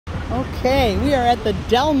Okay, we are at the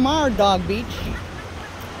Del Mar Dog Beach.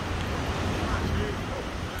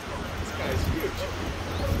 This guy's huge.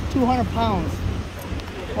 200 pounds.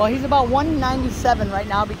 Well, he's about 197 right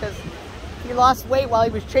now because he lost weight while he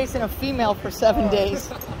was chasing a female for 7 days.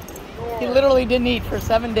 He literally didn't eat for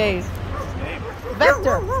 7 days. What's his name?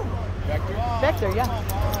 Wächter. Wächter? Wächter, yeah.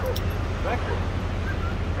 Wächter.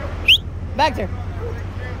 Wächter.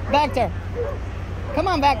 Wächter. Come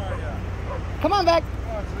on back. Come on back.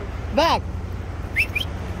 Back.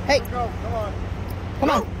 Hey. Go, come on. Come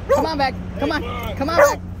on. Come on back. Come on. Come on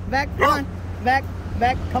back. Back. Come on. Back.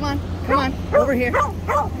 Back. Come on. Come on. Over here.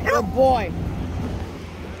 Good boy.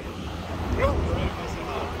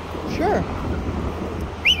 Sure.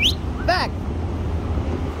 Back.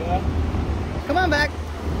 Yeah. Come on back.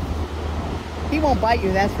 He won't bite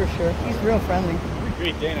you, that's for sure. He's real friendly. Every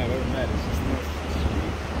Great Dane I've ever met is just the most sweet.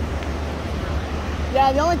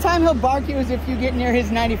 Yeah, the only time he'll bark you is if you get near his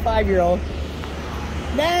 95-year-old.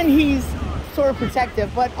 Then he's sort of protective,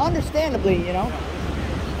 but understandably, you know.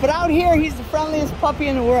 But out here, he's the friendliest puppy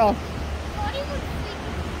in the world.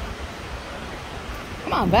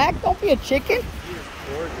 Come on, back. Don't be a chicken. He is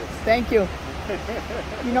gorgeous. Thank you.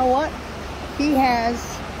 You know what? He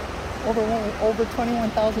has over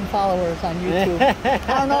 21,000 followers on YouTube.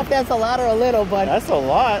 I don't know if that's a lot or a little, but That's a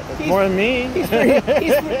lot. That's more than me.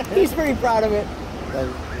 he's pretty proud of it.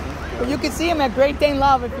 But you can see him at Great Dane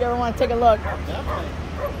Love if you ever want to take a look. Definitely.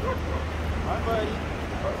 Hi, buddy.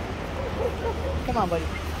 Come on, buddy.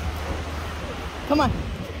 Come on.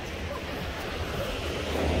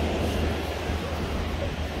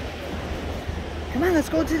 Come on, let's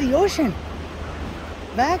go to the ocean.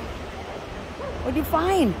 Back? What'd you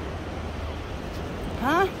find?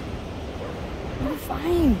 Huh? What'd you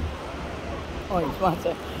find? Oh, he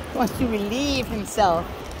wants to relieve himself.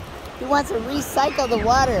 He wants to recycle the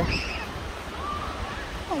water.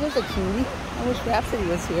 Oh, there's a cutie. I wish Rhapsody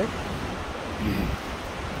was here.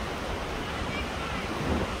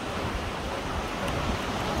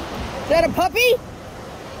 Is that a puppy?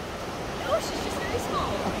 No, she's just very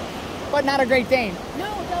small. But not a Great Dane. No,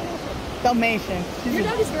 Dalmatian. Dalmatian. Your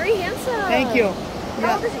dog is very handsome. Thank you.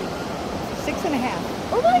 How old is he? 6.5.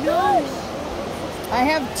 Oh my gosh. I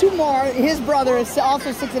have 2 more. His brother is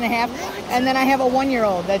also 6.5. And then I have a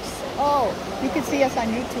 1-year-old. That's, oh, you can see us on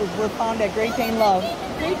YouTube. We're found at Great Dane Love.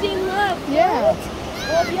 Great Dane Love. Yeah.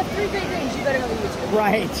 Well, if you have 3 Great Danes, you better go to YouTube.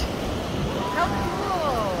 Right. How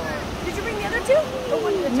cool. Did you bring the other 2? Or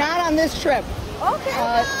one at a time? Not on this trip.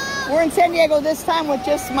 Okay. We're in San Diego this time with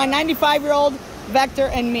just my 95-year-old Wächter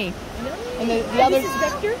and me. And the other. This is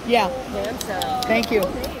Wächter? Yeah. Handsome. Thank you.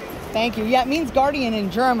 Thank you. Yeah, it means guardian in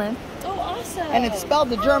German. Oh, awesome. And it's spelled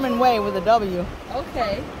the German way with a W.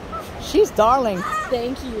 Okay. She's darling.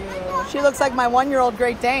 Thank you. She looks like my 1-year-old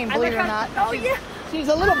Great Dane, believe it or not. Oh, yeah. She's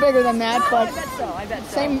a little bigger than that, I but bet so. I bet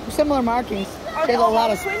so. similar markings. Are She they has a all lot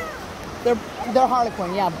of. Harlequin? They're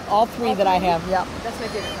Harlequin, yeah. All 3 that I have, yeah. That's my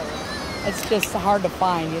favorite color. It's just hard to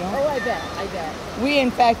find, you know. Oh, I bet. I bet. We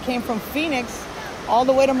in fact came from Phoenix all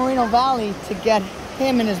the way to Moreno Valley to get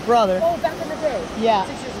him and his brother. Oh, back in the day. Yeah.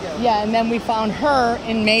 6 years ago. Yeah, and then we found her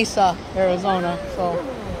in Mesa, Arizona. So,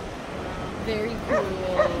 Very cool.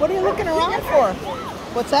 what are you looking around for?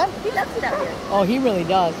 What's that? He loves it out here. Oh, he really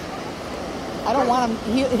does. I don't want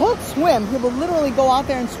him. He'll swim. He will literally go out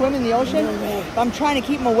there and swim in the ocean. But I'm trying to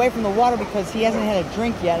keep him away from the water because he hasn't had a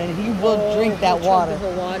drink yet, and he will drink that water.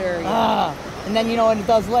 The water. Yeah. Ah, and then you know what it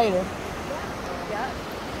does later. Yeah.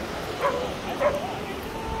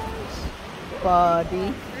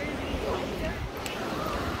 Buddy.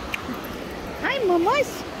 Hi,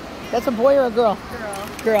 mamas. That's a boy or a girl?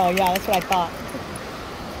 Girl, yeah, that's what I thought.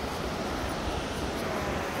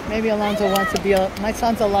 Maybe Alonzo wants to be my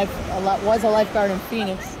son's was a lifeguard in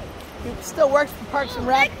Phoenix. He still works for Parks and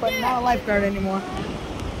Rec, but not a lifeguard anymore.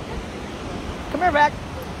 Come here, back.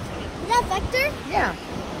 Is that Wächter? Yeah.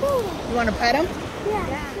 You want to pet him?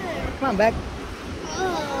 Yeah. Come on, back.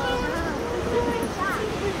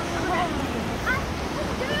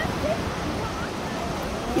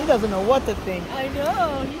 He doesn't know what to think. I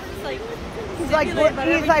know. He's just like. He's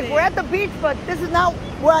like, we're at the beach, but this is not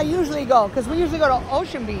where I usually go, because we usually go to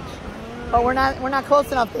Ocean Beach, but we're not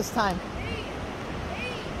close enough this time.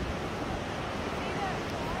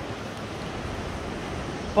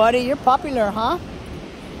 Buddy, you're popular, huh?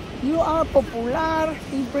 You are popular.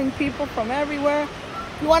 You bring people from everywhere.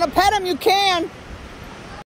 You want to pet him, you can.